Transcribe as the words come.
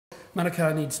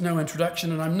Manuka needs no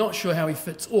introduction, and I'm not sure how he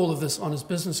fits all of this on his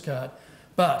business card,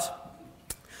 but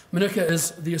Manuka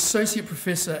is the Associate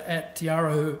Professor at Te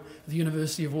Arahu, the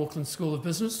University of Auckland School of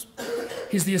Business.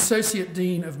 He's the Associate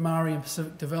Dean of Māori and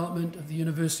Pacific Development at the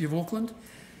University of Auckland.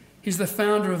 He's the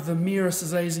founder of the Mira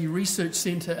Sazazi Research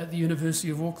Centre at the University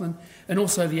of Auckland, and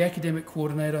also the academic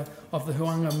coordinator of the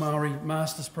Huanga Māori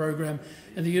Masters Program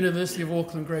in the University of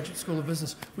Auckland Graduate School of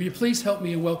Business. Will you please help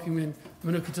me in welcoming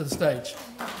Manuka to the stage?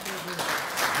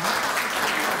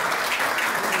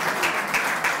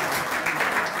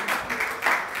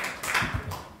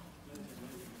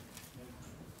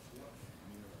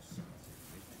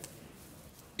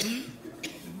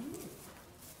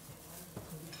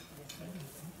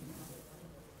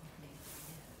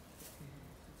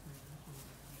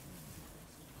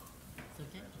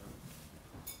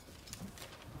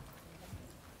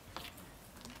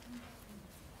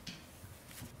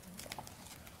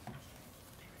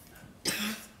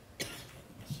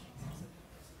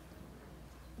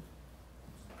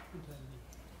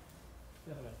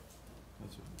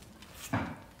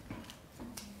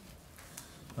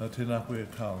 Tēnā koe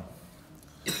kāo.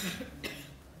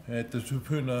 Te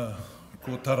tupuna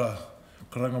ko tara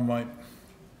karanga mai.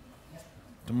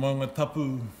 Te maunga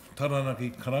tapu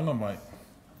taranaki karanga mai.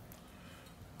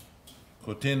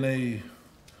 Ko tēnei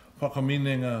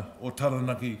whakaminenga o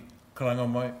taranaki karanga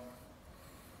mai.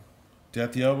 Te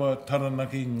ati awa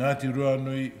taranaki Ngāti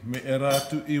Ruanui me e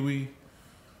rātu iwi,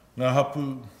 ngā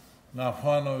hapu, ngā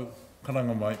whānau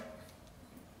karanga mai.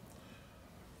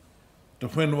 Te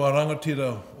whenua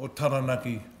rangatira o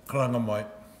taranaki karanga mai.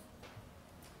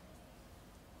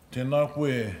 Tēnā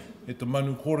koe e te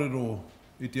manu kōrero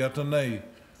i te ata nei.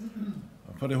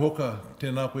 Whare hoka,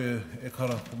 tēnā koe e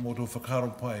kara mō tō whakaro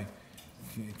pai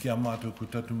ki a mātou ku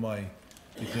tatu mai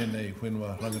i tēnei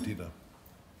whenua rangatira.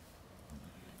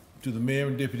 To the Mayor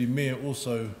and Deputy Mayor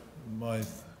also my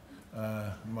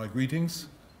greetings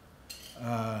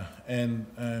and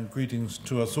greetings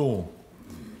to us all.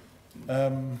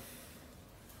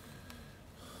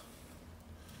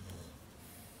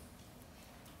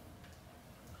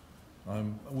 I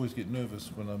always get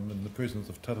nervous when I'm in the presence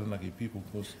of Taranaki people,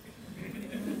 because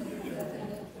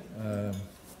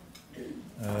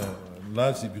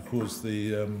largely because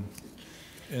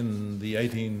in the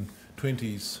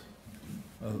 1820s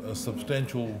a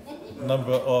substantial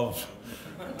number of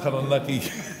Taranaki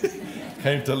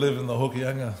came to live in the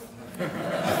Hokianga.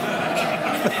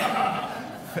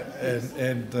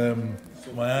 and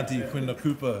my auntie Quina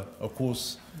Cooper, of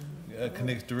course,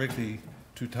 connects directly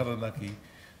to Taranaki.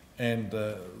 And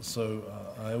so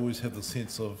I always have the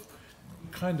sense of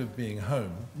kind of being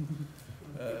home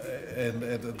and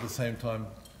at the same time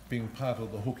being part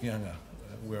of the Hokianga,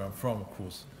 where I'm from, of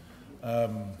course.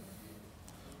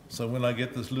 So when I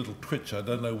get this little twitch, I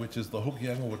don't know which is the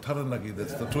Hokianga or Taranaki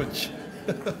that's the twitch.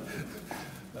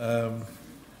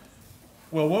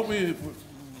 Well, what we're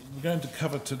going to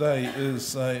cover today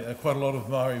is quite a lot of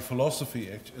Māori philosophy,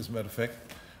 as a matter of fact,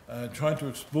 trying to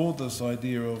explore this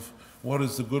idea of what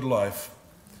is the good life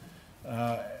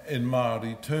in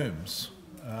Māori terms.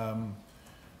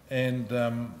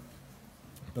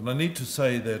 But I need to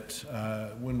say that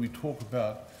when we talk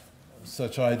about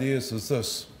such ideas as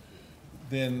this,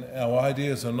 then our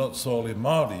ideas are not solely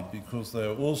Māori, because they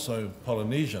are also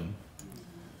Polynesian.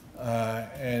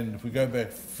 And if we go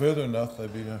back further enough, they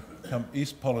become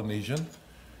East Polynesian.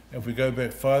 If we go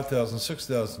back 5,000,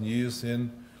 6,000 years,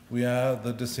 then we are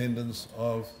the descendants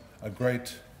of a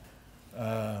great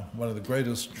one of the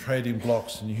greatest trading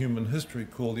blocks in human history,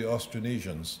 called the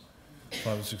Austronesians,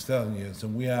 5,000 or 6,000 years,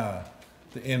 and we are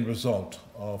the end result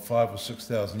of 5,000 or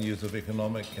 6,000 years of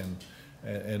economic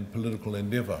and political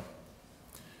endeavour.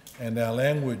 And our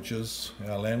languages,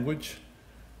 our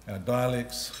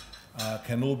dialects,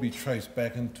 can all be traced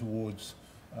back in towards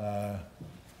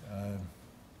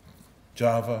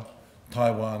Java,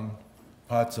 Taiwan,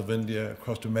 parts of India,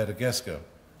 across to Madagascar.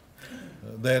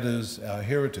 That is our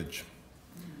heritage.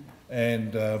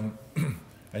 And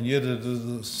yet it is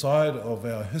a side of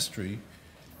our history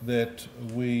that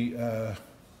we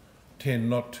tend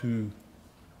not to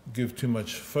give too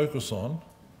much focus on.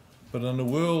 But in a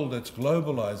world that's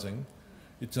globalizing,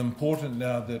 it's important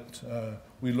now that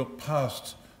we look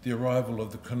past the arrival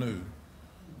of the canoe.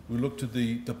 We look to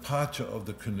the departure of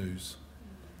the canoes,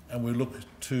 and we look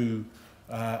to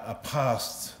a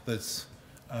past that's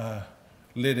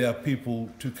led our people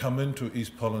to come into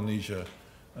East Polynesia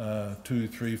 2,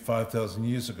 3, 5,000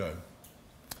 years ago.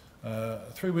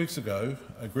 3 weeks ago,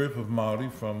 a group of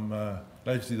Māori from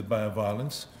largely the Bay of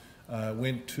Islands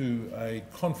went to a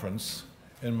conference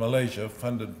in Malaysia,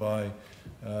 funded by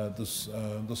the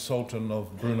Sultan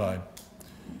of Brunei.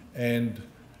 And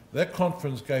that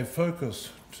conference gave focus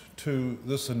to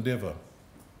this endeavour.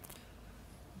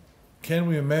 Can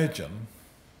we imagine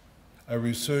a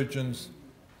resurgence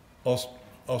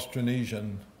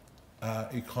Austronesian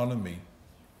economy,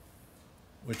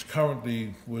 which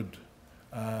currently would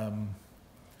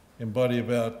embody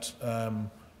about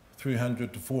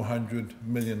 300 to 400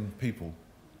 million people,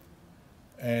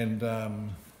 and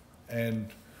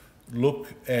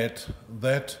look at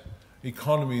that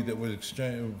economy that would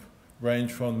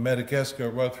range from Madagascar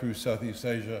right through Southeast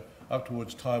Asia up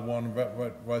towards Taiwan,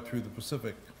 right through the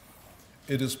Pacific.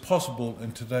 It is possible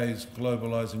in today's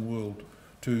globalizing world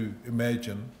to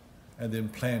imagine and then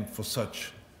plan for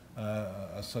such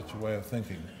a way of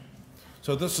thinking.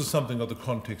 So this is something of the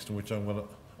context in which I'm going to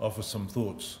offer some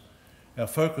thoughts. Our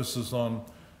focus is on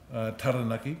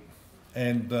Taranaki,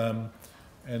 and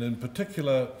in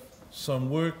particular some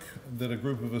work that a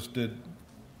group of us did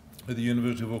at the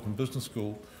University of Auckland Business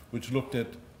School, which looked at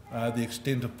the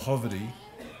extent of poverty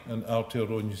in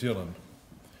Aotearoa, New Zealand.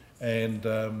 And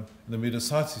in the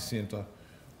Medasasi Centre,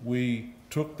 we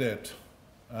took that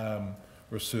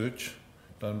research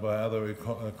done by other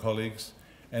colleagues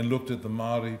and looked at the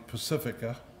Māori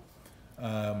Pacifica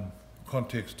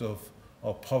context of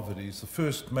poverty. It's the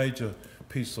first major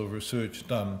piece of research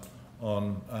done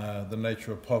on the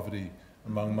nature of poverty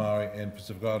among Māori and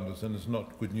Pacific Islanders, and it's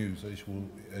not good news, as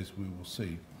we will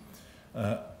see.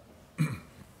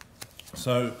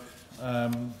 So,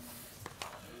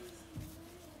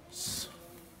 oops,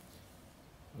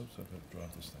 I've got to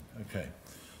drive this thing. Okay.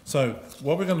 So,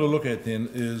 what we're going to look at then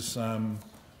is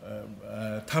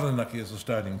Taranaki as a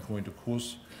starting point, of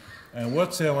course, and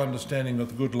what's our understanding of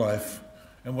the good life,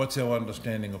 and what's our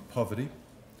understanding of poverty.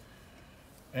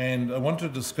 And I want to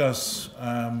discuss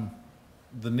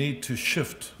the need to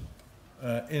shift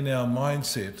in our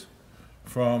mindset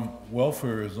from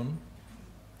welfarism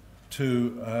to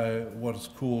what is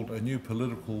called a new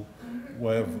political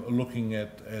way of looking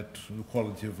at the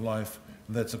quality of life,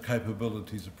 and that's a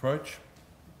capabilities approach.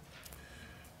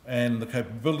 And the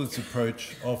capabilities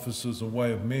approach offers us a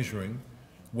way of measuring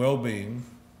well-being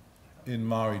in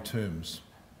Māori terms.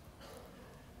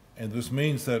 And this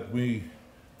means that we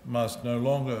must no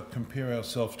longer compare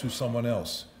ourselves to someone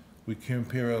else. We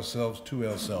compare ourselves to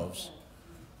ourselves.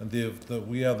 And that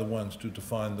we are the ones to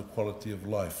define the quality of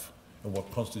life and what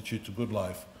constitutes a good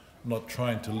life, not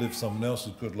trying to live someone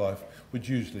else's good life, which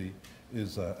usually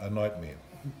is a nightmare.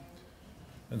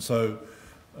 And so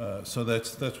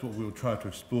that's what we'll try to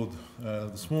explore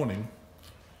this morning.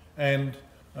 And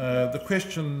the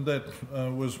question that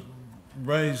was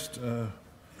raised,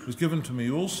 was given to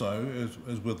me also,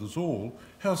 as with us all,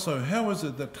 how is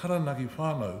it that Taranaki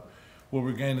whānau will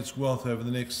regain its wealth over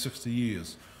the next 60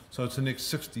 years? So it's the next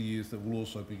 60 years that we'll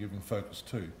also be giving focus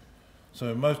to.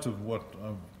 So most of what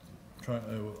I'm trying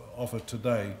to offer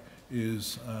today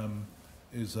is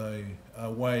a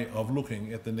way of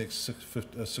looking at the next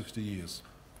 60 years.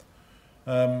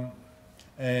 And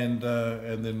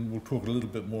then we'll talk a little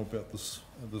bit more about this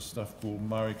stuff called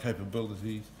Māori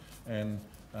capabilities and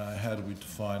how do we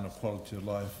define a quality of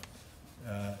life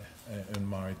in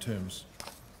Māori terms.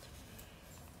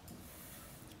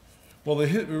 Well, the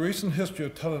recent history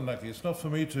of Taranaki, it's not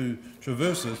for me to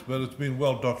traverse this, but it's been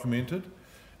well documented.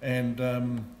 And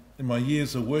in my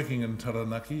years of working in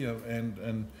Taranaki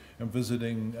and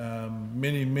visiting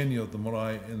many of the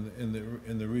marae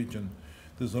in the region,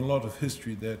 there's a lot of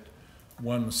history that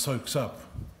one soaks up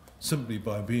simply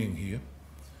by being here.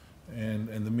 And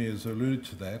the mayor's alluded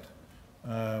to that.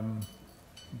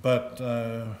 But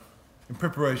in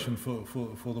preparation for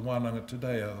the wānanga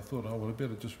today, I thought I would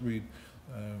better just read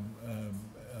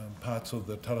parts of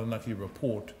the Taranaki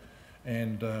report,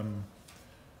 and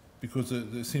because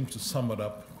it seems to sum it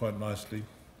up quite nicely.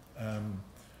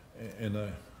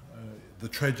 The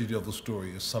tragedy of the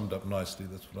story is summed up nicely,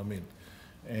 that's what I mean.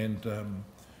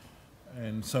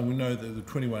 And so we know that the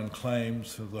 21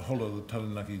 claims for the whole of the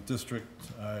Taranaki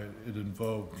district, it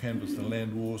involved canvassed the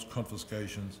land wars,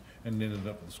 confiscations, and ended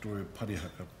up with the story of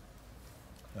Parihaka.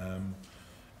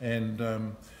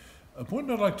 A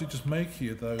point I'd like to just make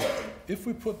here, though, if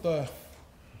we put the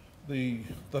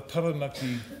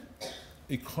Taranaki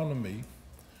economy,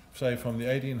 say from the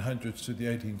 1800s to the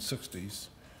 1860s,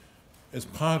 as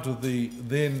part of the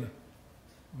then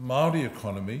Māori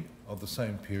economy of the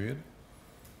same period,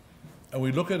 and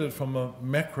we look at it from a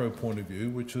macro point of view,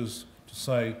 which is to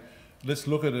say, let's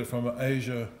look at it from an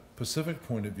Asia-Pacific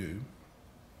point of view,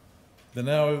 then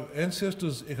our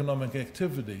ancestors' economic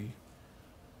activity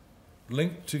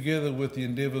linked together with the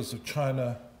endeavours of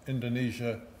China,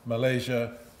 Indonesia,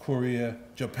 Malaysia, Korea,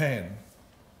 Japan.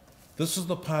 This is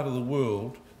the part of the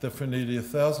world that for nearly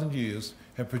 1,000 years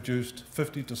have produced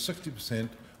 50 to 60%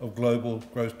 of global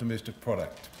gross domestic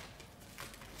product.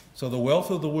 So the wealth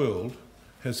of the world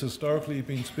has historically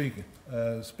been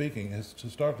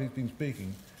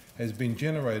has been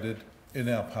generated in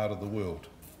our part of the world.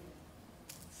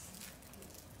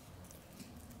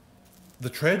 The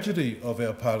tragedy of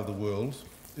our part of the world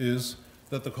is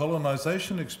that the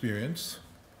colonization experience,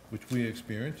 which we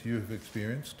experienced, you have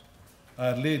experienced,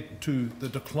 led to the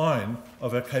decline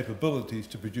of our capabilities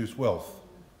to produce wealth.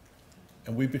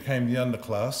 And we became the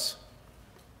underclass,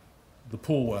 the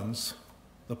poor ones,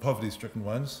 the poverty-stricken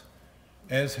ones,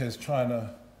 as has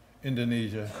China,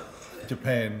 Indonesia,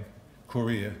 Japan,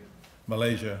 Korea,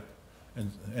 Malaysia,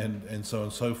 and so on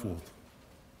and so forth.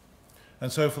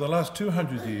 And so for the last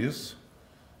 200 years,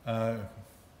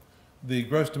 the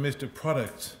gross domestic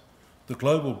product, the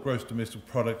global gross domestic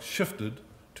product shifted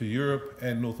to Europe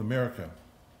and North America.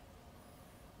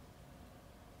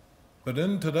 But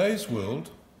in today's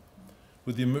world,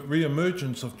 with the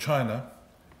re-emergence of China,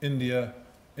 India,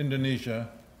 Indonesia,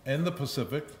 and the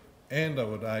Pacific, and I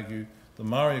would argue the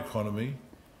Maori economy,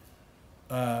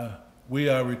 we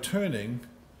are returning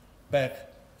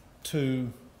back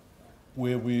to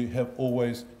where we have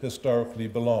always historically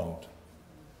belonged,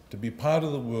 to be part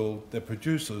of the world that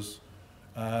produces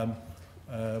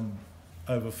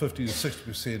over 50 to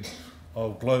 60%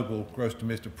 of global gross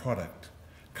domestic product.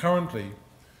 Currently,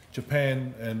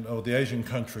 Japan or the Asian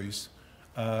countries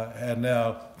are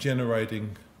now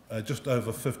generating just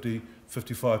over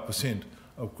 55%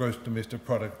 of gross domestic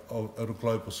product at a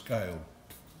global scale.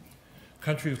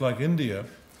 Countries like India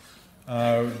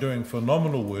are doing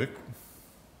phenomenal work.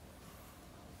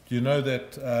 Do you know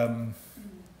that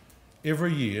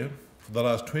every year, for the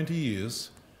last 20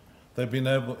 years,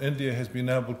 India has been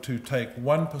able to take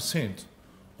 1%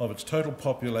 of its total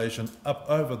population up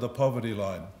over the poverty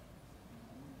line.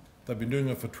 They've been doing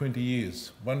it for 20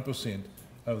 years, 1%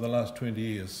 over the last 20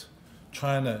 years.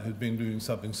 China has been doing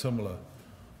something similar.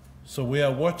 So we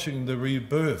are watching the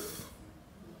rebirth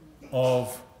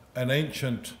of an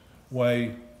ancient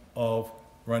way of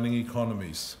running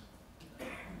economies.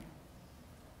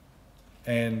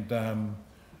 And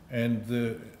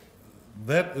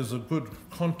that is a good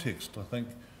context, I think,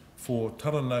 for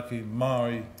Taranaki,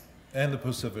 Maori, and the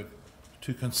Pacific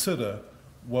to consider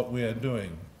what we are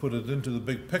doing, put it into the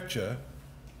big picture,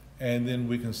 and then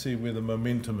we can see where the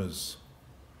momentum is.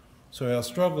 So our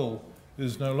struggle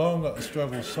is no longer a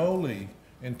struggle solely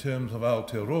in terms of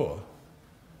Aotearoa.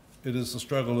 It is the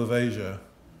struggle of Asia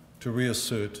to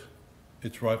reassert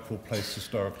its rightful place,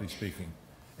 historically speaking,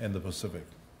 and the Pacific.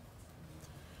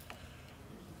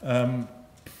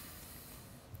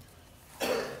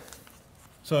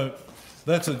 So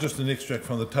that's just an extract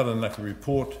from the Taranaki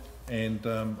report, and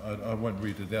I won't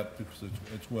read it out because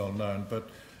it's well known, but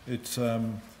the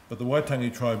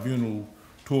Waitangi Tribunal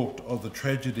talked of the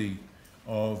tragedy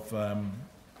of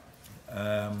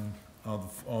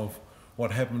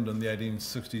what happened in the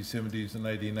 1860s, 70s, and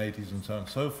 1880s, and so on and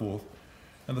so forth,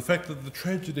 and the fact that the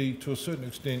tragedy, to a certain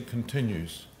extent,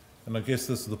 continues. And I guess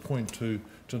this is the point to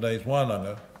today's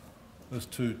wānanga, is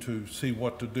to see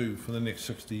what to do for the next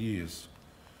 60 years.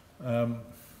 Now,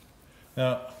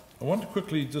 I want to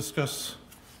quickly discuss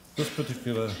this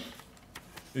particular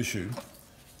issue,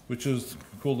 which is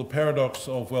called the paradox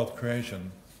of wealth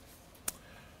creation.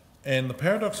 And the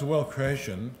paradox of wealth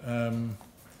creation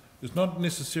is not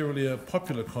necessarily a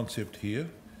popular concept here,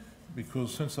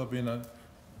 because since I've been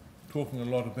talking a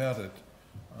lot about it,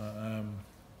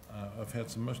 I've had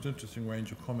some most interesting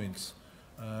range of comments,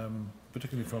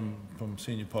 particularly from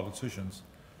senior politicians.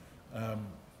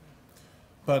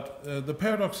 But the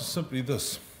paradox is simply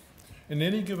this. In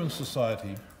any given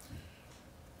society,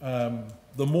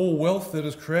 the more wealth that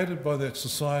is created by that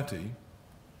society,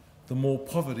 the more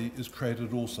poverty is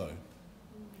created also.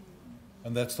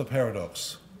 And that's the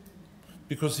paradox.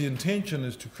 Because the intention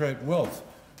is to create wealth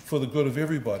for the good of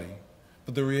everybody.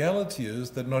 But the reality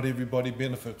is that not everybody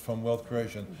benefits from wealth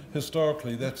creation.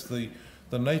 Historically, that's the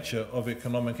nature of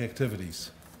economic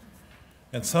activities.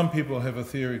 And some people have a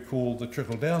theory called the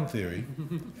trickle-down theory.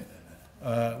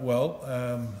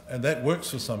 And that works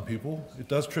for some people. It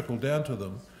does trickle down to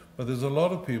them. But there's a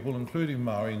lot of people, including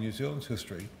Maori in New Zealand's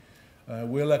history,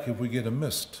 we're lucky if we get a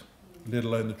mist, let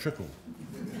alone the trickle.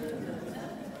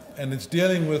 And it's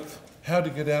dealing with how to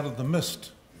get out of the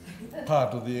mist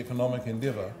part of the economic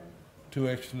endeavour to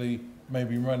actually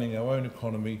maybe running our own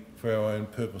economy for our own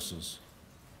purposes.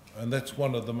 And that's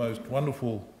one of the most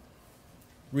wonderful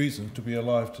reasons to be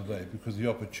alive today, because the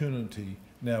opportunity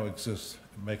now exists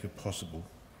to make it possible.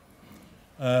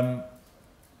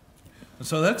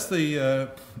 So that's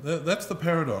the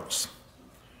paradox.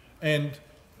 And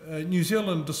New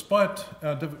Zealand, despite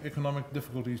our economic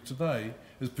difficulties today,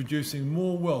 is producing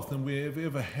more wealth than we have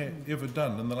ever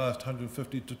done in the last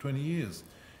 150 to 20 years.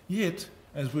 Yet,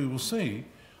 as we will see,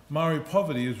 Maori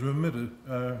poverty has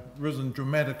risen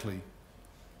dramatically,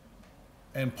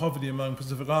 and poverty among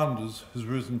Pacific Islanders has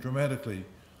risen dramatically.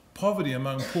 Poverty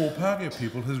among poor Pākehā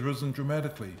people has risen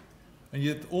dramatically, and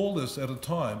yet all this at a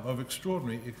time of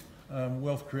extraordinary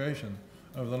wealth creation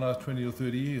over the last 20 or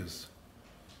 30 years.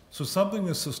 So something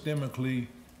is systemically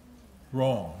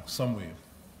wrong somewhere.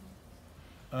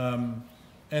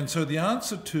 And so the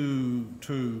answer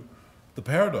to the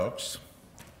paradox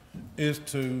is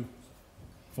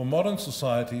for modern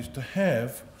societies to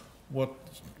have what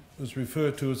is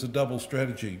referred to as a double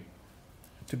strategy,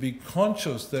 to be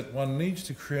conscious that one needs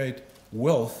to create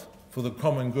wealth for the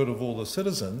common good of all the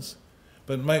citizens,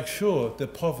 but make sure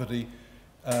that poverty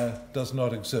does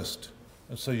not exist.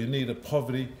 And so you need a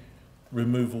poverty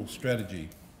removal strategy.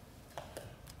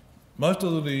 Most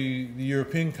of the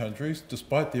European countries,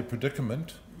 despite their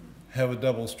predicament, have a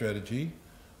double strategy.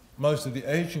 Most of the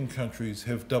Asian countries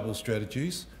have double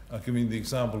strategies. I'll give you the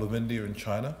example of India and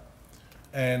China,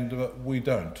 and we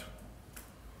don't.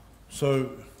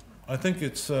 So I think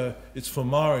it's for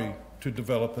Maori to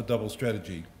develop a double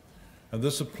strategy, and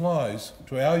this applies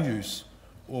to our use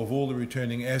of all the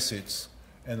returning assets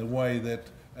and the way that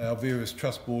our various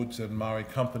trust boards and Maori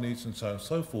companies and so on and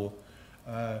so forth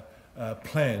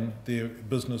plan their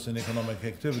business and economic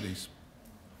activities.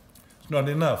 It's not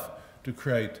enough to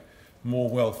create more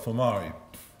wealth for Maori,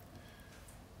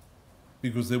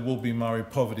 because there will be Maori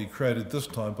poverty created this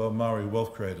time by Maori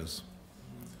wealth creators.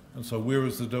 And so where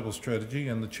is the double strategy?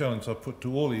 And the challenge I put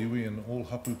to all iwi and all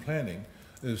hapu planning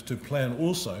is to plan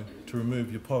also to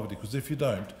remove your poverty, because if you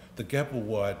don't, the gap will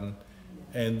widen,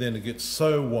 and then it gets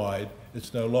so wide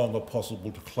it's no longer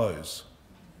possible to close.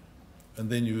 And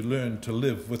then you learn to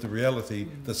live with the reality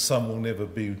that some will never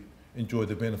enjoy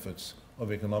the benefits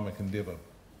of economic endeavour.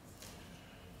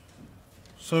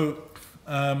 So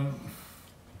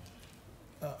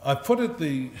I put at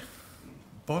the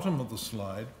bottom of the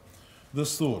slide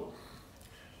this thought: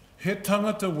 he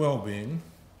tangata well-being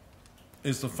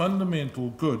is the fundamental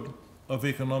good of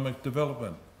economic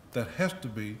development. That has to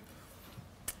be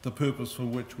the purpose for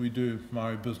which we do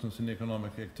Maori business and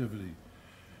economic activity.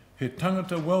 He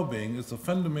tangata well-being is the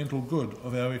fundamental good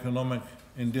of our economic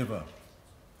endeavour.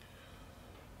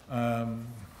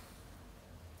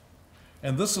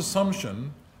 And this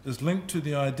assumption is linked to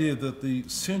the idea that the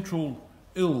central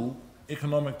ill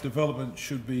economic development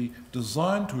should be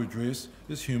designed to address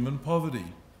is human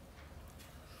poverty.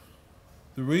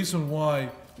 The reason why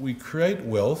we create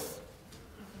wealth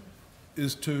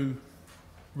is to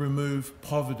remove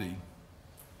poverty.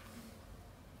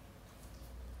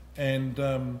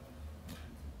 And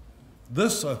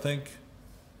this, I think,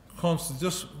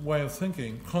 this way of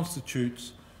thinking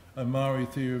constitutes a Maori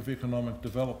theory of economic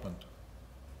development.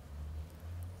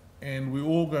 And we're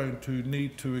all going to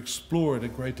need to explore it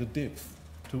at greater depth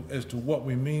as to what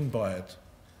we mean by it.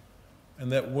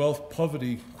 And that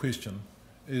wealth-poverty question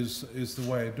is the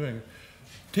way of doing it.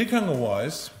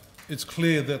 Tikanga-wise, it's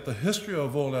clear that the history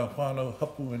of all our whānau,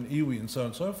 hapu and iwi and so on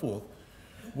and so forth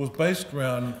was based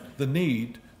around the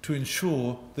need to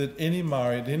ensure that any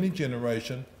Māori at any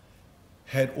generation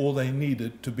had all they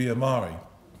needed to be a Māori.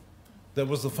 That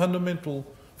was the fundamental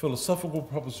philosophical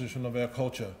proposition of our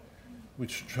culture,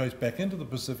 which traced back into the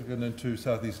Pacific and into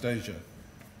Southeast Asia.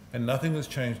 And nothing has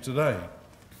changed today.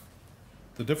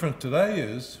 The difference today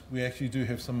is we actually do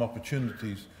have some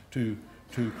opportunities to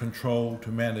control, to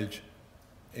manage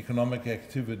economic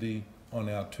activity on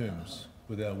our terms,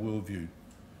 with our worldview.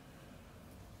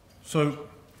 So,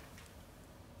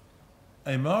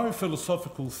 a Maori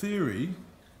philosophical theory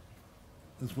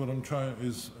is what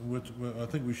I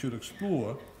think we should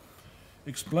explore,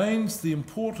 explains the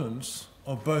importance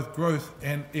of both growth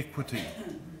and equity.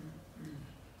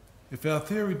 If our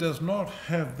theory does not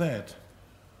have that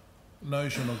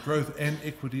notion of growth and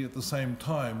equity at the same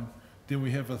time, then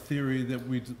we have a theory that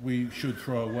we should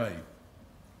throw away.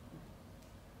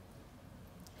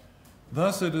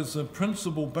 Thus, it is a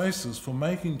principal basis for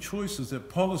making choices that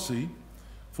policy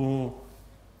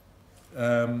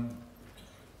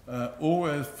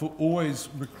always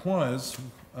requires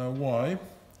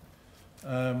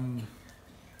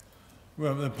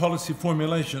the policy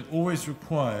formulation always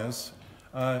requires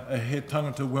a he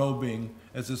tangata well-being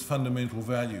as its fundamental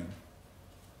value.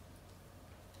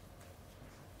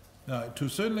 Now, to a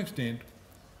certain extent,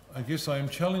 I guess I am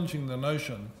challenging the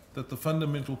notion that the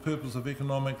fundamental purpose of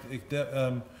economic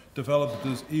development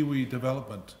is iwi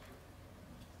development.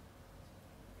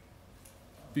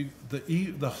 The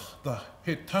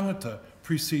he tangata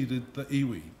preceded the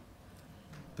iwi.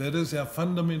 That is our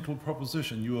fundamental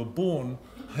proposition. You are born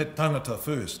he tangata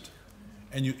first,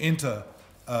 and you enter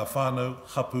whānau,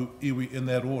 hapu, iwi in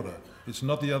that order. It's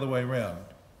not the other way around.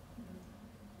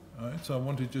 All right, so I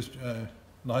want to just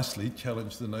nicely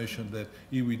challenge the notion that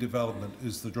iwi development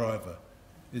is the driver.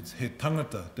 It's he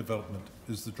tangata development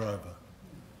is the driver.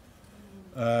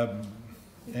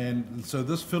 And so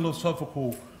this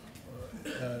philosophical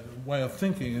way of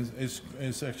thinking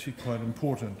is actually quite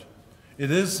important.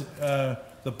 It is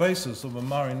the basis of a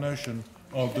Māori notion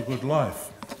of the good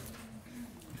life.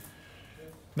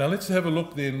 Now let's have a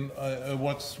look then at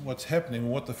what's happening,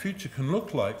 what the future can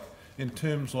look like in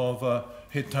terms of a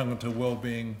he tangata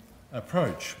wellbeing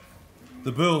approach.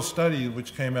 The Burl study,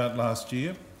 which came out last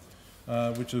year,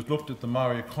 which has looked at the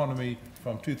Māori economy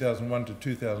from 2001 to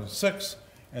 2006,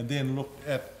 and then looked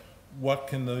at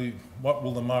what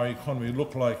will the Māori economy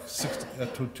look like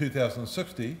to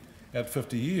 2060 at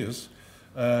 50 years,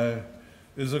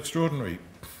 is extraordinary.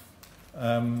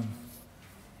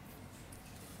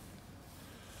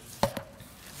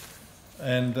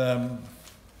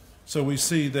 So we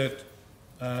see that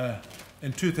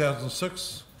in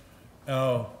 2006,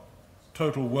 our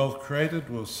total wealth created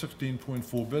was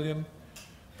 16.4 billion.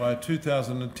 By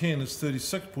 2010, it's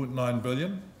 36.9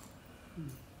 billion.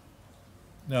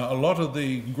 Now, a lot of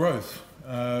the growth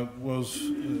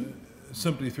was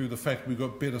simply through the fact we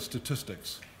got better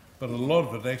statistics, but a lot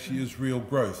of it actually is real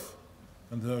growth,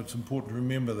 and so it's important to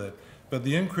remember that. But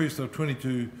the increase of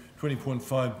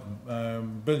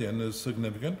 20.5 billion is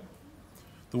significant.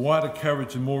 The wider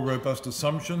coverage and more robust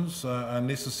assumptions are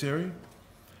necessary,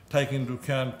 taking into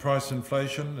account price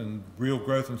inflation and real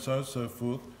growth and so on and so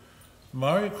forth.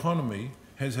 Māori economy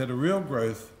has had a real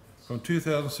growth from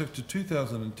 2006 to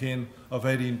 2010 of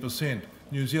 18%.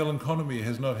 New Zealand economy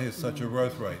has not had such a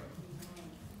growth rate.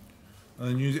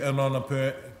 And on a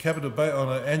per capita, on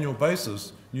an annual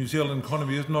basis, New Zealand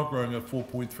economy is not growing at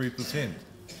 4.3%.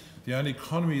 The only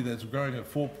economy that's growing at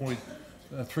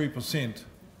 4.3%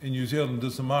 in New Zealand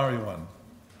is the Māori one.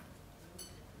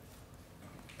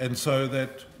 And so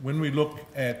that when we look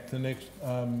at the next,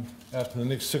 out to the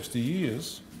next 60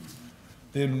 years,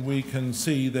 then we can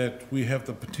see that we have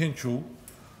the potential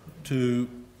to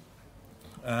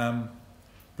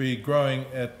be growing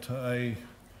at an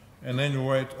annual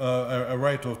rate, a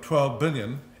rate of 12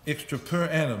 billion extra per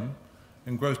annum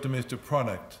in gross domestic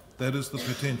product. That is the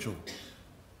potential,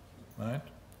 right?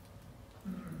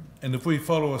 And if we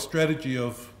follow a strategy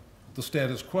of the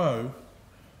status quo,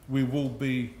 we will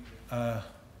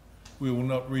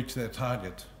not reach that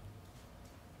target.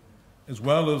 As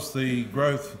well as the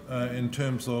growth in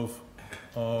terms of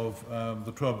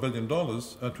the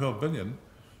 $12 billion,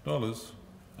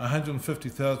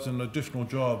 150,000 additional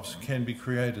jobs can be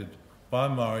created by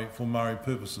Māori for Māori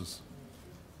purposes.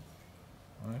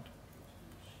 Right?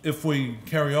 If we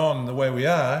carry on the way we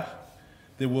are,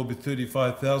 there will be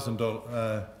 35,000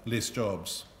 less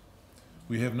jobs.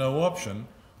 We have no option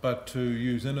but to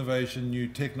use innovation, new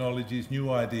technologies,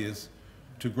 new ideas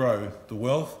to grow the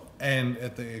wealth and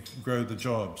grow the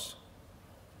jobs.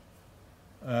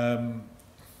 And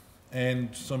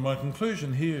so my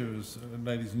conclusion here is,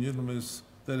 ladies and gentlemen, is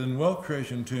that in wealth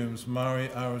creation terms, Māori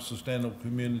are a sustainable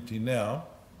community now.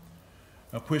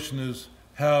 Our question is,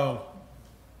 how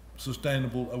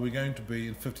sustainable are we going to be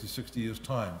in 50, 60 years'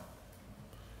 time?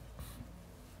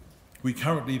 We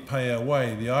currently pay our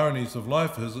way. The ironies of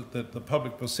life is that the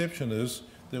public perception is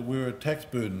that we're a tax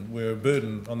burden, we're a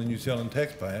burden on the New Zealand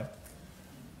taxpayer,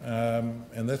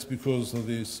 and that's because of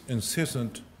this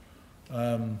incessant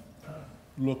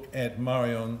look at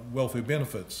Māori on welfare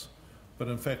benefits. But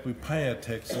in fact, we pay our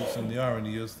taxes, and the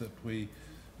irony is that we,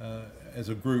 as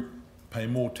a group, pay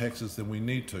more taxes than we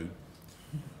need to.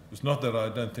 It's not that I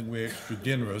don't think we're extra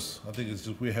generous, I think it's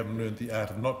just we haven't learned the art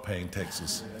of not paying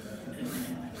taxes.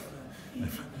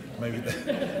 Maybe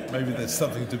that's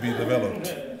something to be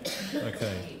developed.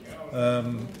 Okay.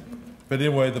 But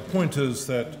anyway, the point is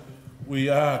that we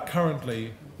are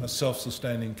currently a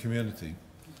self-sustaining community,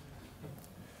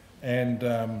 and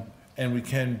we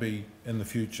can be in the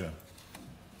future.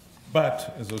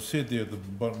 But, as I've said there at the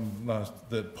bottom last,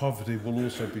 that poverty will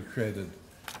also be created.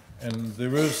 And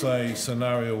there is a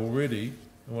scenario already,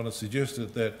 I want to suggest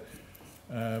that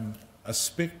a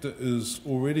spectre is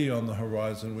already on the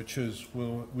horizon, which is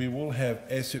we will have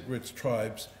asset-rich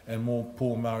tribes and more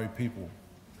poor Maori people.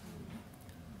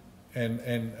 And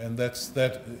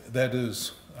that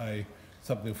is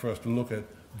something for us to look at.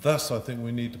 Thus, I think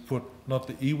we need to put not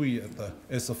the iwi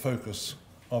as the focus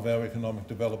of our economic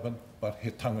development, but he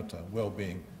tangata,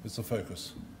 well-being, is the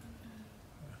focus.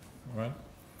 All right?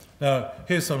 Now,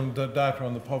 here's some data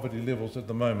on the poverty levels at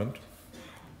the moment.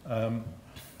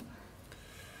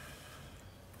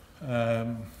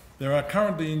 There are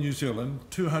currently in New Zealand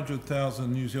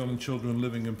 200,000 New Zealand children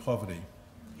living in poverty.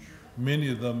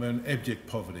 Many of them in abject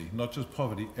poverty, not just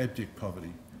poverty, abject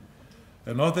poverty.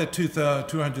 And of that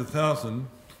 200,000,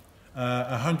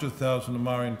 100,000 are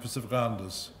Maori and Pacific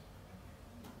Islanders.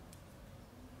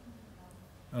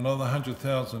 And of the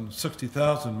 100,000,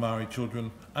 60,000 Maori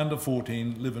children under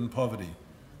 14 live in poverty.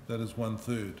 That is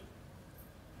 1/3.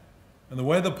 And the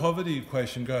way the poverty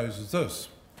equation goes is this,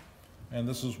 and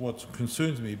this is what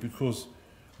concerns me, because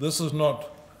this is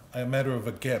not a matter of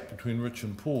a gap between rich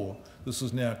and poor. This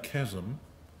is now a chasm,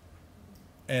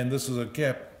 and this is a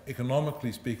gap,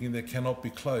 economically speaking, that cannot be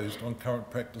closed on current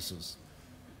practices.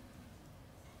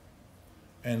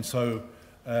 And so,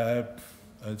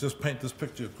 just paint this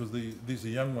picture, because these are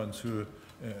young ones who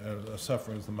are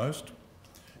suffering the most.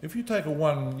 If you take a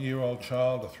 1-year-old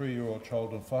child, a 3-year-old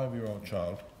child, and a 5-year-old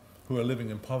child who are living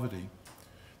in poverty,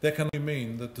 that can only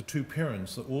mean that the two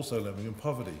parents are also living in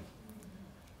poverty.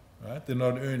 Right? They're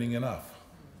not earning enough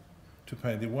to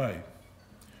pay their way.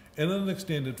 In an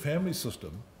extended family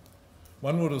system,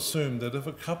 one would assume that if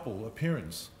a couple,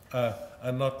 parents,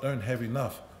 don't have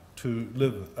enough to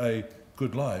live a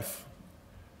good life,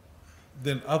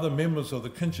 then other members of the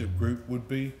kinship group would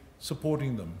be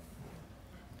supporting them.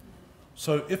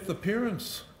 So if the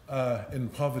parents are in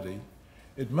poverty,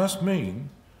 it must mean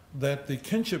that the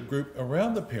kinship group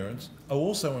around the parents are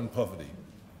also in poverty.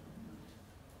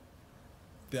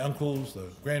 The uncles, the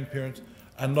grandparents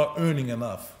are not earning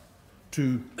enough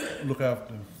to look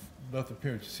after both the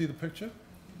parents. You see the picture?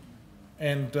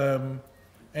 And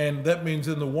that means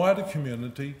in the wider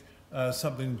community,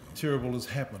 something terrible has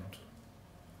happened.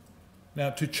 Now,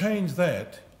 to change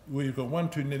that, we've got 1,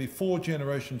 2, nearly 4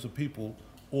 generations of people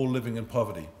all living in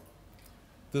poverty.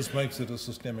 This makes it a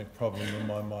systemic problem in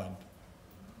my mind.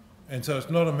 And so it's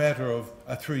not a matter of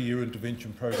a 3-year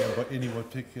intervention program by any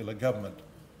particular government.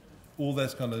 All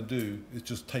that's going to do is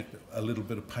just take a little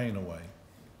bit of pain away,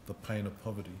 the pain of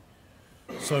poverty.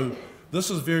 So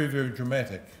this is very, very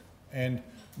dramatic. And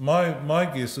my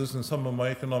guess is, and some of my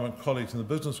economic colleagues in the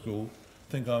business school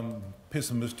think I'm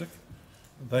pessimistic,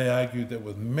 they argue that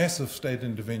with massive state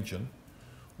intervention,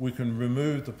 we can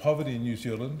remove the poverty in New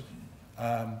Zealand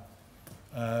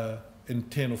in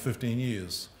 10 or 15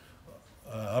 years.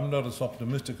 I'm not as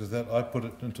optimistic as that. I put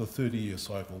it into a 30-year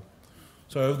cycle.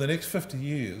 So over the next 50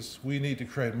 years, we need to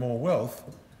create more wealth,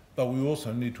 but we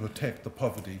also need to attack the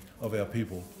poverty of our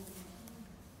people.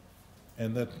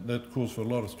 And that calls for a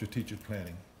lot of strategic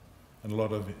planning and a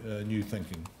lot of new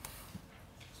thinking.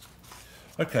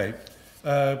 Okay,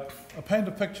 I paint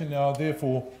a picture now,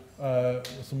 therefore,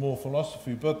 some more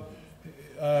philosophy, but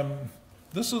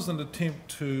this is an attempt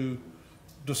to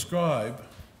describe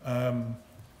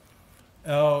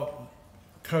our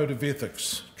code of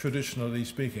ethics, traditionally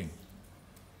speaking,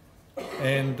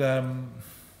 and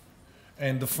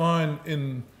define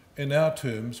in our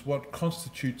terms what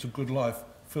constitutes a good life,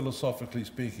 philosophically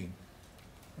speaking,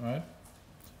 right?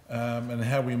 And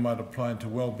how we might apply it to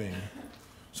well-being.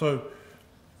 So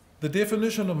the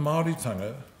definition of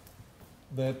Māoritanga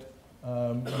that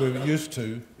we're used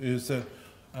to is that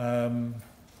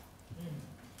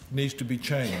needs to be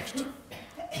changed.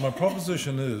 My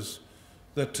proposition is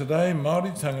that today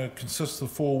Māoritanga consists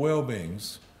of 4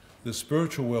 well-beings. There's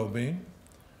spiritual well-being,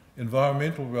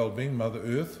 environmental well-being, Mother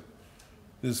Earth.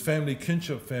 There's family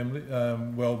kinship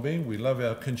well-being, we love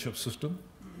our kinship system.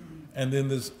 And then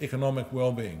there's economic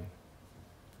well-being.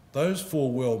 Those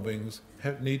 4 well-beings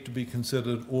need to be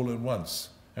considered all at once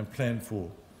and planned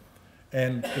for.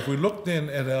 And if we look then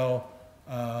at our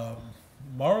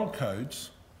moral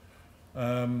codes,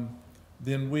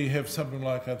 then we have something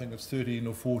like, I think it's 13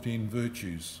 or 14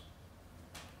 virtues.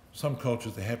 Some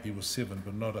cultures are happy with 7,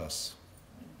 but not us.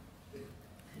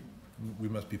 We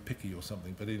must be picky or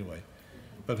something, but anyway.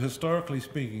 But historically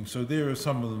speaking, so there are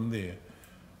some of them there.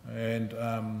 And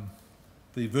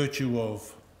the virtue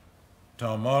of Te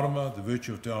ao Marama, the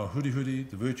virtue of Te ao Hurihuri,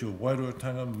 the virtue of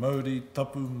Wairuatanga, Mauri,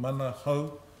 Tapu, Mana,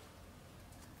 Hau,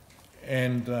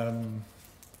 and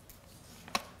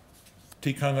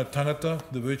Tikanga Tangata,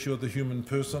 the virtue of the human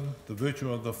person, the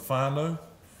virtue of the whānau,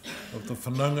 of the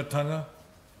whanaungatanga,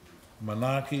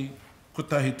 Manaki,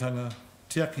 Kutahitanga,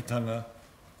 Tiakitanga,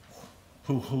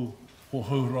 Huhu,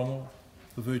 Hohaurongo,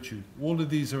 the virtue. All of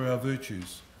these are our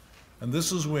virtues. And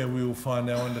this is where we will find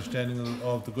our understanding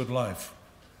of the good life.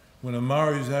 When a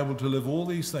Maori is able to live all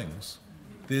these things,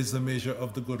 there's the measure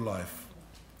of the good life.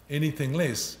 Anything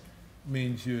less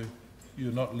means you're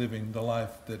not living the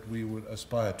life that we would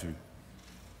aspire to.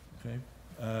 Okay?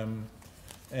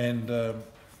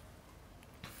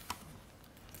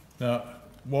 Now,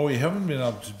 what we haven't been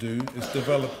able to do is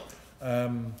develop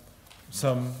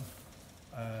some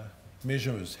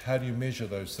measures. How do you measure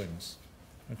those things?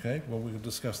 Okay, well, we can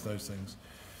discuss those things.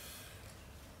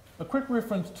 A quick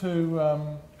reference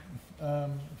to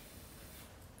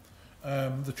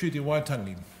the Treaty of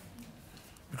Waitangi.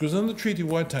 Because in the Treaty of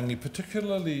Waitangi,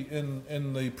 particularly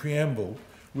in the preamble,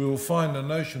 we will find a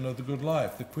notion of the good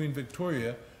life. The Queen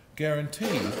Victoria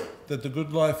guaranteed that the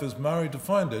good life, as Maori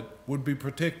defined it, would be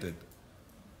protected.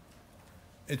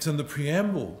 It's in the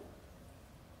preamble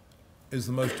is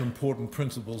the most important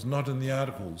principles, not in the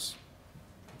articles.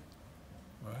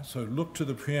 Right? So look to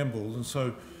the preamble. And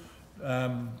so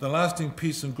the lasting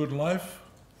peace and good life,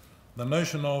 the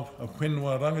notion of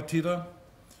whenua rangatira,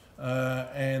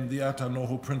 and the ata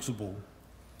noho principle.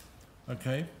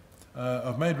 Okay?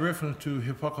 I've made reference to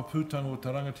he whakaputanga o te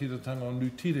rangatiratanga o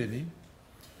Nutireni.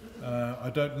 I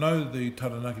don't know the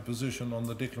Taranaki position on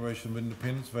the Declaration of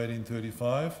Independence of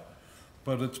 1835,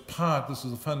 but it's part, this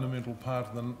is a fundamental part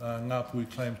of the Ngāpuhi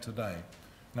claim today.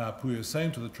 Ngāpuhi is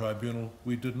saying to the tribunal,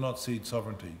 we did not cede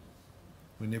sovereignty.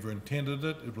 We never intended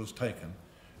it, it was taken.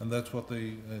 And that's what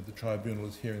the tribunal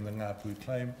is hearing, the Ngāpuhi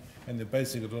claim, and they're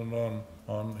basing it on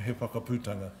he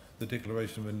whakaputanga, the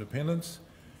Declaration of Independence,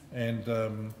 and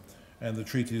the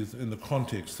treaty is in the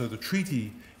context. So the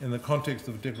treaty in the context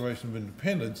of the Declaration of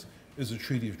Independence is a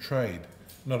treaty of trade,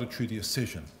 not a treaty of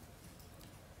cession.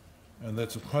 And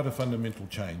that's quite a fundamental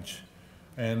change.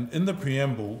 And in the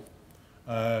preamble,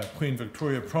 Queen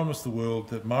Victoria promised the world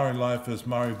that Maori life as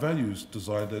Maori values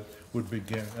designed it would be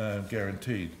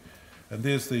guaranteed. And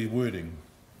there's the wording.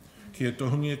 Kia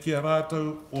tohungia kia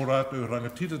rātou, o rātou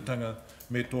rangatiratanga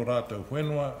me tō rātou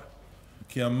whenua,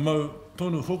 kia mau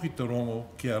tonu hoki te rongo,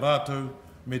 kia rātou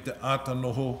me te ata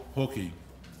noho hoki.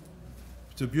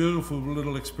 It's a beautiful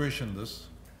little expression, this.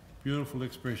 Beautiful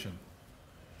expression.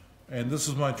 And this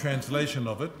is my translation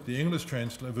of it. The English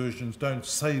versions don't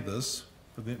say this,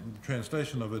 but the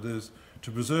translation of it is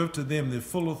to preserve to them their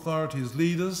full authority as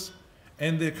leaders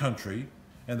and their country,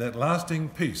 and that lasting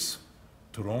peace,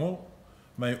 te rongo,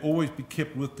 may always be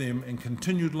kept with them in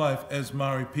continued life as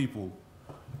Maori people.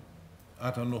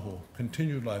 Ata noho,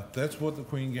 continued life. That's what the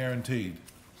Queen guaranteed.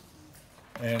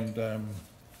 And,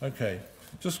 okay,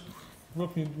 just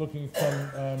looking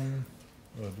from,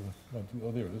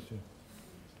 oh, there it is, yeah.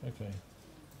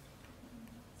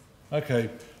 Okay,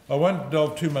 I won't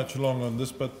delve too much along on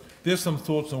this, but there's some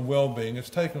thoughts on well-being.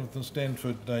 It's taken from the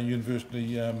Stanford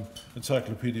University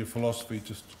Encyclopedia of Philosophy,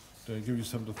 just to give you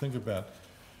something to think about.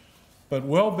 But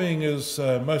well-being is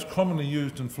most commonly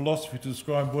used in philosophy to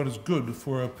describe what is good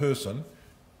for a person.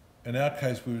 In our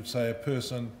case, we would say a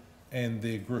person and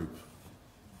their group.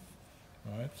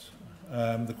 Right?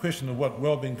 The question of what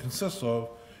well-being consists of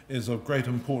is of great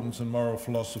importance in moral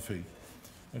philosophy.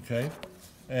 Okay,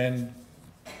 and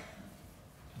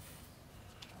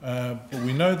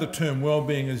we know the term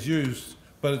well-being is used,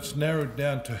 but it's narrowed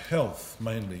down to health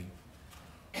mainly.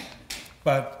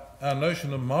 But our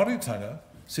notion of Māoritanga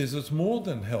says it's more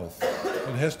than health.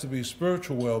 It has to be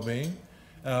spiritual well-being,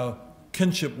 our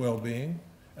kinship well-being,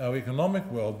 our economic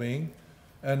well-being,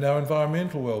 and our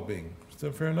environmental well-being. Is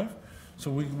that fair enough?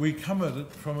 So we come at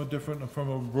it from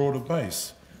a broader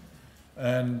base.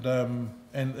 And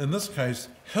in this case,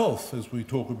 health, as we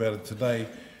talk about it today,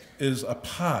 is a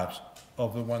part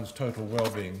of one's total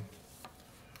well-being.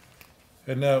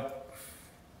 And now,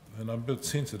 and I'm a bit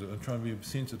sensitive, I'm trying to be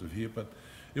sensitive here, but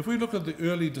if we look at the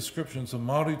early descriptions of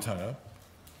Māoritanga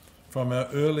from our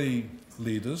early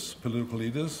leaders, political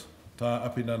leaders, Tā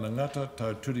Apinana Ngata,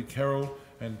 Tā Turi Carroll,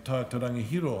 and Tā Te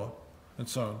Rangihiroa, and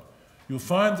so on, you'll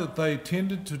find that they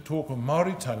tended to talk of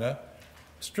Māoritanga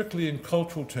strictly in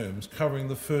cultural terms, covering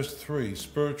the first three,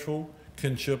 spiritual,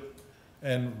 kinship,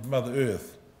 and Mother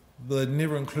Earth. They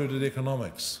never included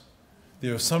economics.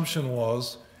 Their assumption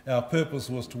was our purpose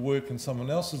was to work in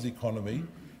someone else's economy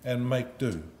and make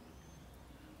do.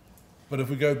 But if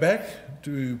we go back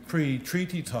to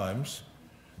pre-treaty times,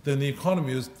 then the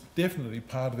economy is definitely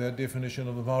part of our definition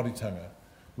of the Māoritanga.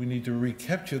 We need to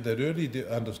recapture that early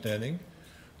understanding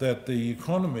that the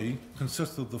economy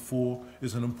consists of the four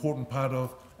is an important part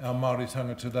of our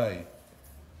Māoritanga today.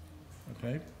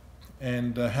 Okay?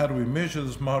 And how do we measure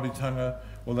this Māoritanga?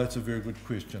 Well, that's a very good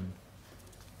question.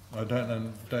 I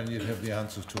don't yet have the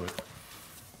answers to it.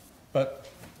 But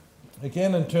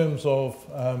again, in terms of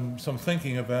some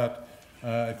thinking about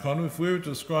economy, if we were to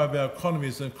describe our economy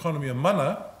as an economy of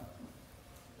mana,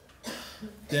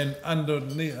 then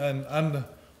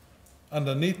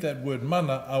underneath that word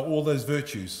mana are all those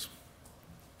virtues.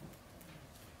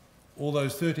 All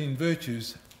those 13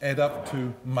 virtues add up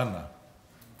to mana.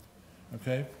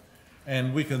 Okay?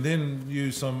 And we can then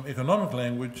use some economic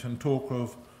language and talk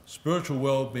of spiritual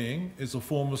well-being as a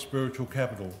form of spiritual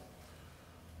capital.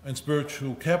 And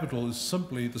spiritual capital is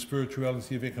simply the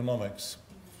spirituality of economics.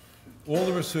 All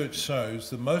the research shows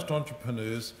that most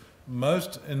entrepreneurs,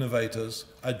 most innovators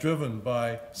are driven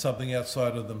by something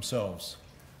outside of themselves.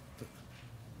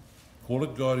 Call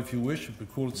it God if you wish,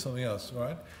 but call it something else,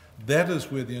 right? That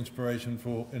is where the inspiration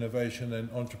for innovation and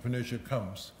entrepreneurship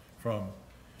comes from.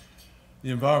 The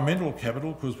environmental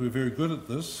capital, because we're very good at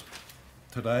this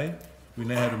today, we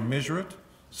know how to measure it.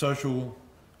 Social,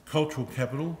 cultural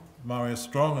capital, Maria's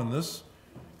strong in this,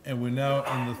 and we're now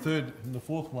in the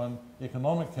fourth one,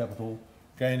 economic capital,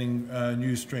 gaining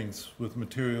new strengths with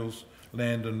materials,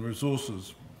 land and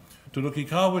resources. Te Ruki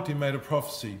Kāwiti made a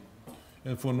prophecy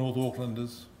for North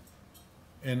Aucklanders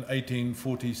in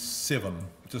 1847,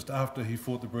 just after he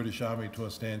fought the British Army to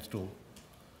a standstill.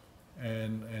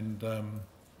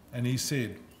 And he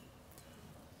said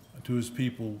to his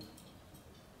people,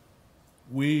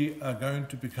 we are going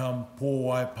to become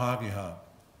Pōwai Pākehā.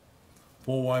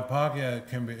 Pōwai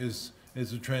Pākehā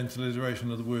is a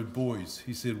transliteration of the word boys.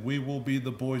 He said, we will be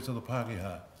the boys of the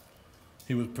Pākehā.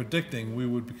 He was predicting we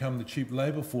would become the cheap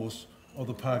labour force of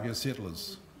the Pākehā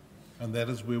settlers. And that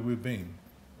is where we've been.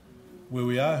 Where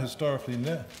we are historically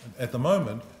now, at the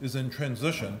moment, is in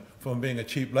transition from being a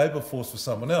cheap labour force for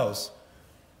someone else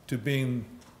to being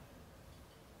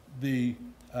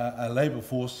a labour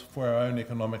force for our own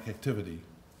economic activity.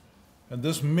 And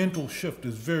this mental shift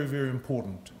is very, very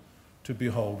important to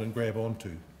behold and grab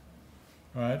onto,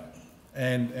 right?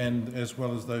 And as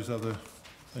well as those other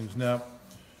things. Now,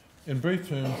 in brief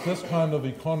terms, this kind of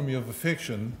economy of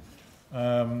affection,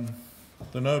 the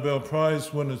Nobel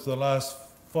Prize winners the last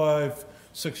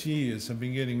 5-6 years have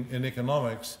been getting in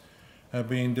economics, have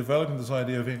been developing this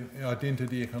idea of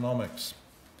identity economics.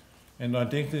 And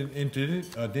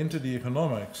identity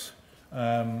economics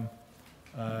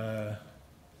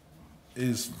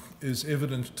is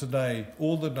evident today.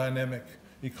 All the dynamic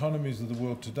economies of the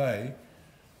world today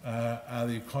are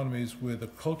the economies where the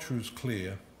culture is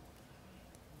clear,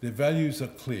 their values are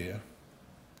clear,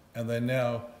 and they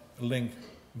now link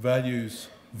values,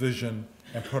 vision,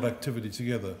 and productivity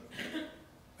together.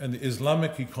 And the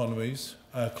Islamic economies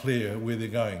are clear where they're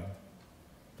going.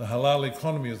 The halal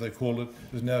economy, as they call it,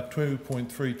 is now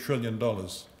 $2.3 trillion.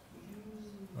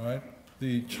 Right?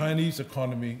 The Chinese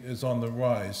economy is on the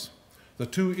rise. The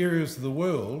two areas of the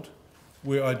world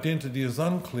where identity is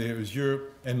unclear is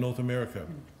Europe and North America.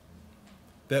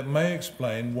 That may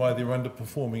explain why they're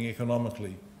underperforming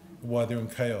economically, why they're in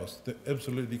chaos. They're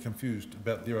absolutely confused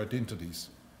about their identities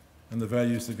and the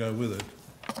values that go with it.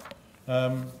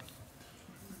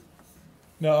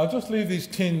 Now, I'll just leave these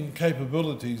 10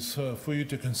 capabilities for you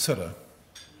to consider.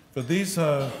 But these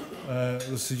are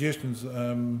the suggestions,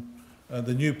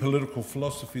 the new political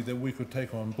philosophy that we could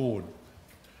take on board.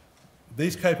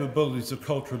 These capabilities are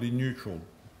culturally neutral.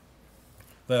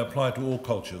 They apply to all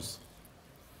cultures.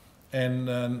 And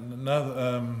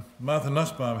Martha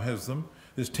Nussbaum has them.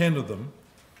 There's 10 of them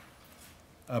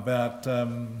about,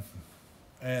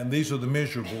 and these are the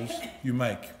measurables you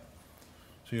make.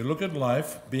 So you look at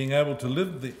life, being able to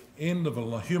live the end of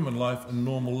a human life in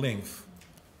normal length.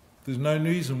 There's no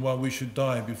reason why we should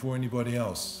die before anybody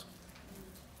else.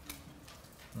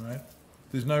 All right?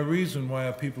 There's no reason why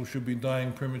our people should be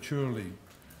dying prematurely.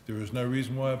 There is no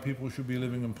reason why our people should be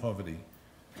living in poverty.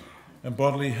 And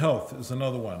bodily health is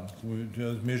another one. We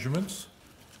do those measurements.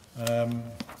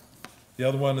 The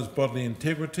other one is bodily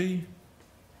integrity.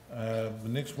 The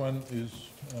next one is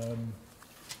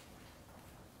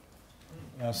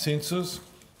our senses.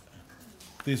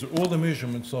 These are all the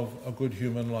measurements of a good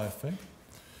human life.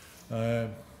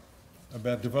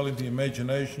 About developing the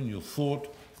imagination, your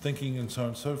thought, thinking, and so on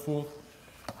and so forth.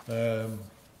 The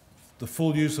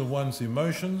full use of one's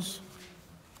emotions.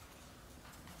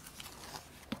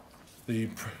 The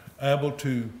able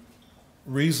to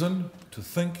reason, to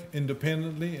think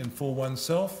independently and for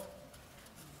oneself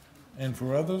and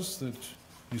for others that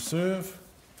you serve.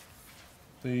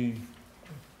 The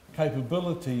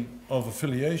capability of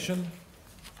affiliation.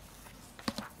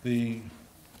 The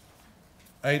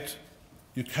 8,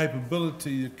 your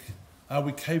capability, are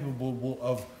we capable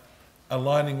of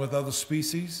aligning with other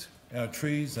species, our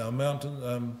trees, our mountains,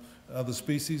 other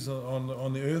species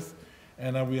on the earth,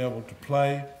 and are we able to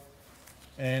play,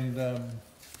 and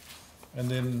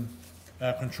then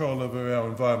our control over our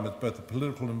environment, both the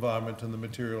political environment and the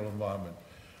material environment.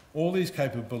 All these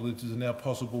capabilities are now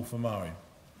possible for Maori.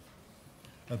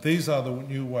 And these are the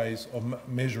new ways of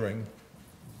measuring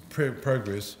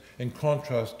progress, in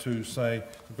contrast to, say,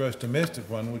 the gross domestic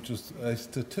one, which is a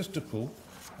statistical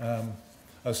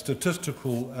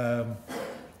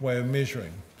way of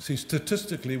measuring. See,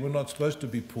 statistically, we're not supposed to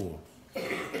be poor.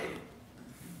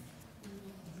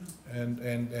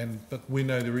 But we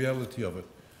know the reality of it.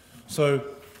 So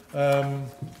I'd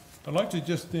like to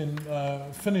just then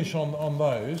finish on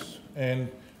those,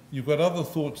 and you've got other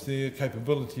thoughts there,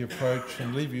 capability approach,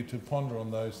 and leave you to ponder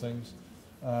on those things,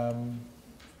 and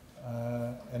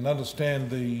understand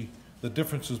the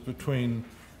differences between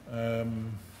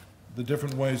the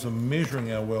different ways of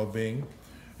measuring our well-being,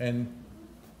 and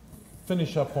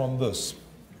finish up on this.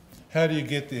 How do you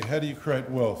get there? How do you create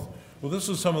wealth? Well, this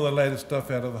is some of the latest stuff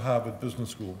out of the Harvard Business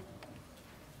School.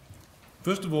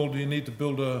 First of all, do you need to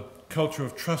build a culture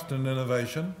of trust and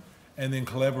innovation, and then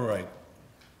collaborate?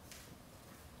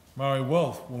 Maori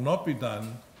wealth will not be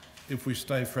done if we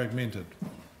stay fragmented.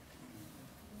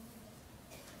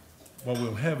 What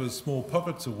we'll have is small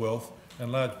pockets of wealth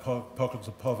and large pockets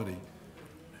of poverty.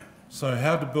 So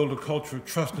how to build a culture of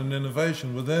trust and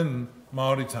innovation within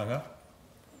Māoritanga,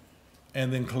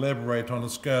 and then collaborate on a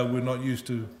scale we're not used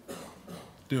to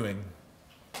doing.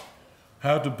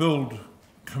 How to build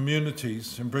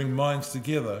communities and bring minds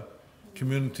together,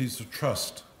 communities of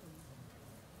trust.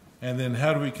 And then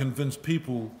how do we convince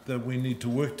people that we need to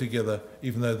work together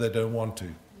even though they don't want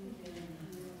to?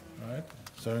 Right?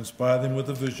 So inspire them with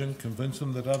a vision, convince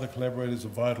them that other collaborators are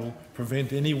vital,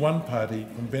 prevent any one party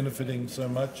from benefiting so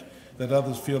much that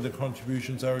others feel their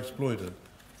contributions are exploited.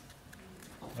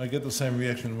 I get the same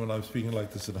reaction when I'm speaking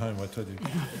like this at home, I tell you.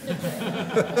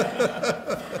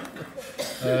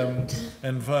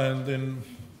 And then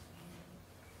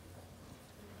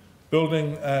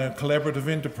building collaborative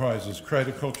enterprises, create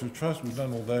a culture of trust, we've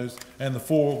done all those, and the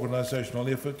 4 organisational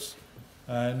efforts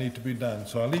need to be done.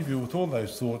 So I'll leave you with all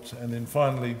those thoughts, and then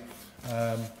finally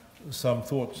some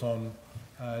thoughts on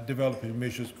developing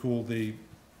measures called the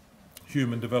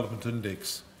Human Development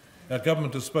Index. Our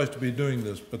government is supposed to be doing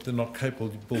this, but they're not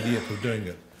capable yet of doing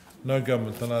it. No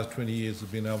government in the last 20 years has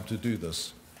been able to do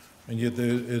this. And yet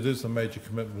it is a major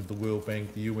commitment with the World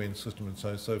Bank, the UN system, and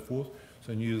so forth.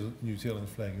 So New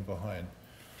Zealand's flagging behind.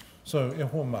 So, e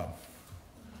hoa mā.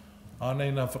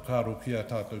 Ānei nā whakaro ki a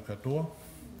tātou katoa,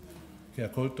 ki a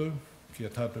koutou, ki a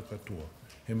tātou katoa.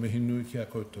 He mihi nui ki a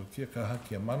koutou, ki a kaha,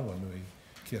 ki a manawa nui,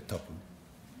 ki a tapu.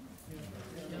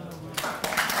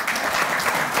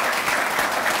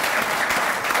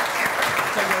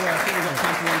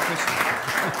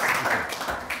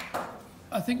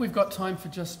 I think we've got time for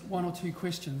just 1 or 2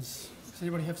 questions. Does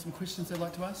anybody have some questions they'd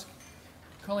like to ask?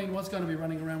 Colleen was going to be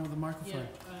running around with a microphone.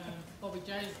 Yeah, Bobby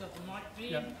J's got the mic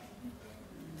there. Yep.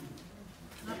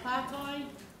 Apartheid.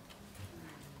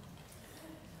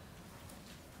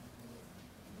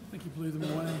 I think he blew them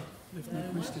away, left no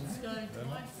questions. Going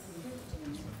twice.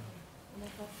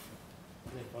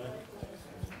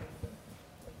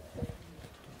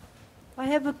 I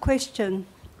have a question.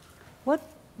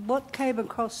 What came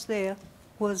across there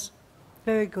was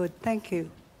very good, thank you.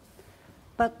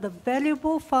 But the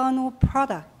valuable final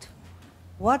product,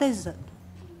 what is it?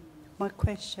 My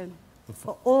question.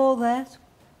 For all that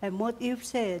and what you've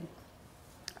said,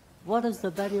 what is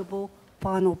the valuable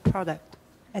final product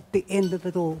at the end of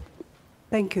it all?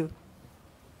 Thank you.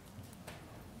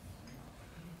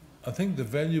 I think the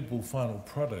valuable final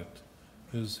product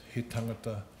is he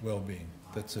tangata well-being.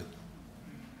 That's it.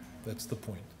 That's the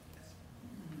point.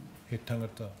 He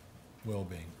tangata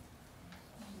well-being.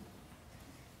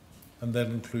 And that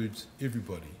includes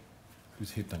everybody who's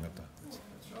he tangata.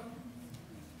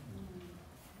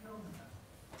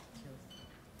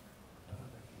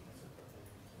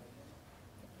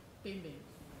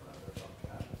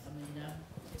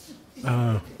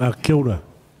 Kia ora.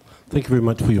 Thank you very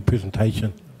much for your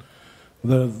presentation.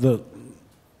 The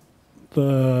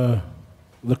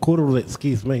quarter that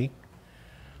scares me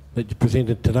that you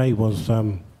presented today was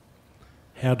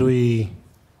how do we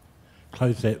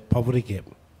close that poverty gap?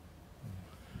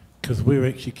 Because we're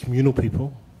actually communal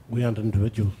people, we aren't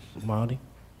individuals, Māori.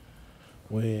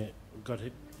 We're got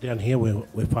it down here, we're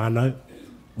whānau,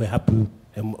 we're hapu,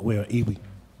 and we're iwi.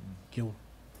 Kia ora.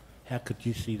 How could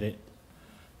you see that,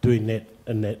 doing that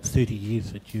in that 30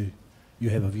 years that you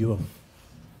have a view of?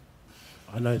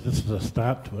 I know this is a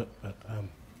start to it, but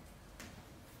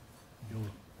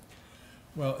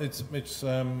well,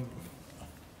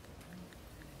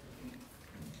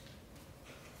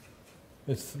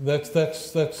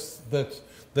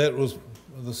 that was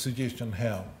the suggestion.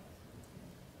 How?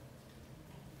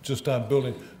 Just start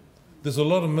building. There's a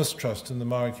lot of mistrust in the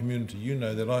Maori community. You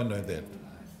know that. I know that.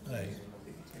 Hey.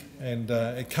 And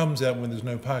it comes out when there's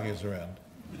no Pākehās around.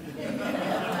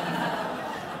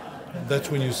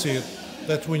 That's when you see it.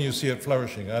 That's when you see it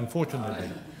flourishing, unfortunately.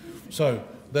 So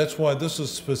that's why this is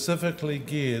specifically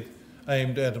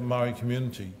aimed at a Māori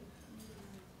community.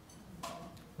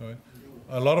 Right?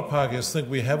 A lot of Pākehās think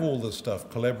we have all this stuff,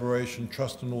 collaboration,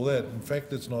 trust and all that. In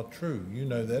fact, it's not true. You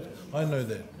know that, I know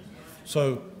that.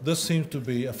 So this seems to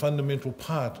be a fundamental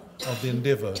part of the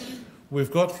endeavour.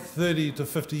 We've got 30 to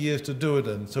 50 years to do it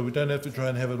in, so we don't have to try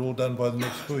and have it all done by the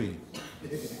next hui.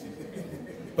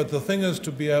 But the thing is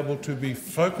to be able to be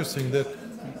focusing that,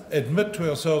 admit to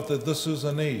ourselves that this is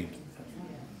a need.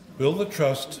 Build the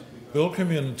trust, build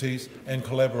communities and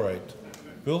collaborate.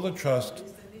 Build the trust,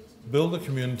 build the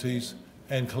communities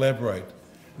and collaborate.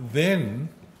 Then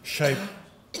shape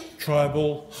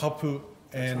tribal, hapu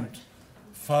and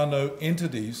whānau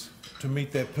entities to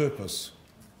meet that purpose.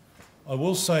 I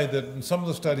will say that in some of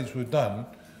the studies we've done,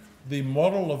 the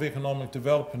model of economic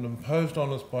development imposed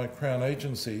on us by Crown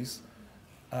agencies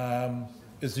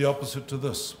is the opposite to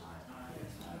this.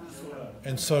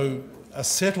 And so a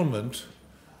settlement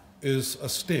is a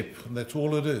step, and that's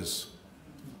all it is.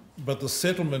 But the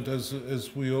settlement,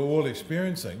 as we are all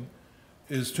experiencing,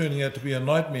 is turning out to be a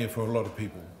nightmare for a lot of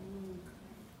people.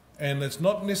 And it's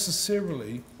not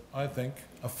necessarily, I think,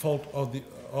 a fault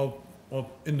of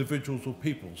individuals or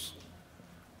peoples.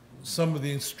 Some of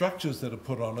the structures that are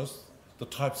put on us, the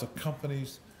types of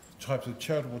companies, types of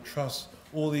charitable trusts,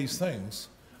 all these things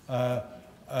are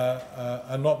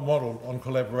not modelled on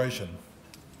collaboration.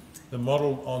 They're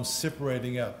modelled on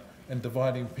separating out and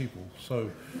dividing people. So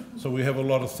we have a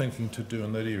lot of thinking to do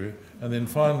in that area. And then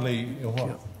finally,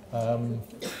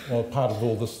 well, part of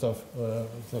all this stuff,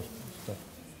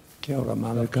 Kia ora,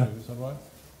 Manuka. Is that right?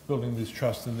 Building these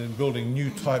trusts and then building new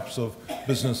types of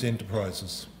business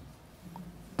enterprises.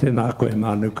 Tēnā koe,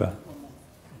 Manuka.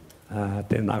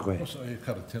 Tēnā koe.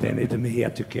 Tēnei te mihi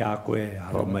atu ki a koe,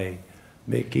 haro mei,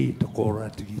 me ki to kora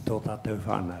atu ki tō tātou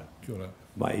whānau. Kia ora.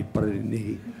 Mai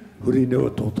parinihi, huri nua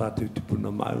tō tātou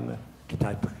tupuna maunga ki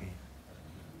taipaki.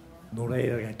 Nō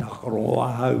reira kei tākaro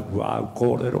ahau, kua au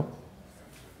kōrero.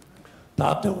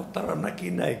 Tātou o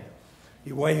taranaki nei, I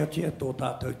waihatia tō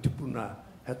tātou tupuna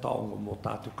he taonga mō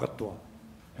tātou katoa.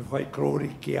 He whai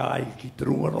krori ki ai ki te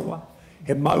rungaroa,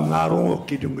 he maunga rongo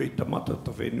ki runga I tamata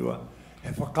ta whenua, he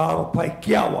whakaro pai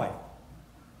ki awai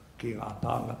ki ngā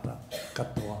tāngata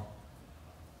katoa.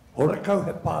 Ora kau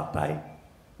he pātai,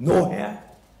 no hea,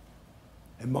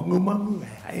 he mangumangu,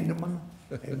 he hainamanga,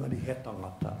 he mani he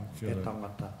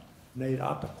tangata, nei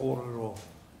rāta kōrero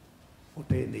o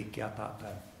tēnei ki a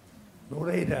tātou. Nō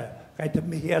reira, kai te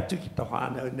mihi atu ki ta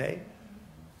whānau nei,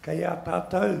 kai a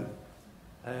tātou,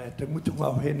 te mutunga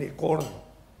o hene kōrero.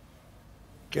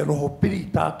 Ke roho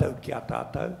piri tātou ki a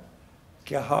tātou,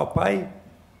 ki a haupai,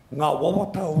 ngā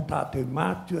wawata o tātou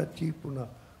mātua tīpuna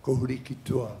ko huri ki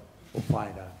tua o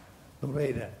whaira. Nō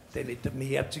reira, tēnei te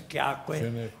mihi atu ki a koe,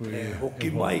 hoki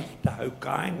mai ki ta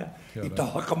haukainga, I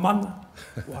ta hakamana,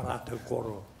 wa rātou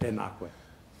kōrero, tēnā koe.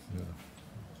 Yeah.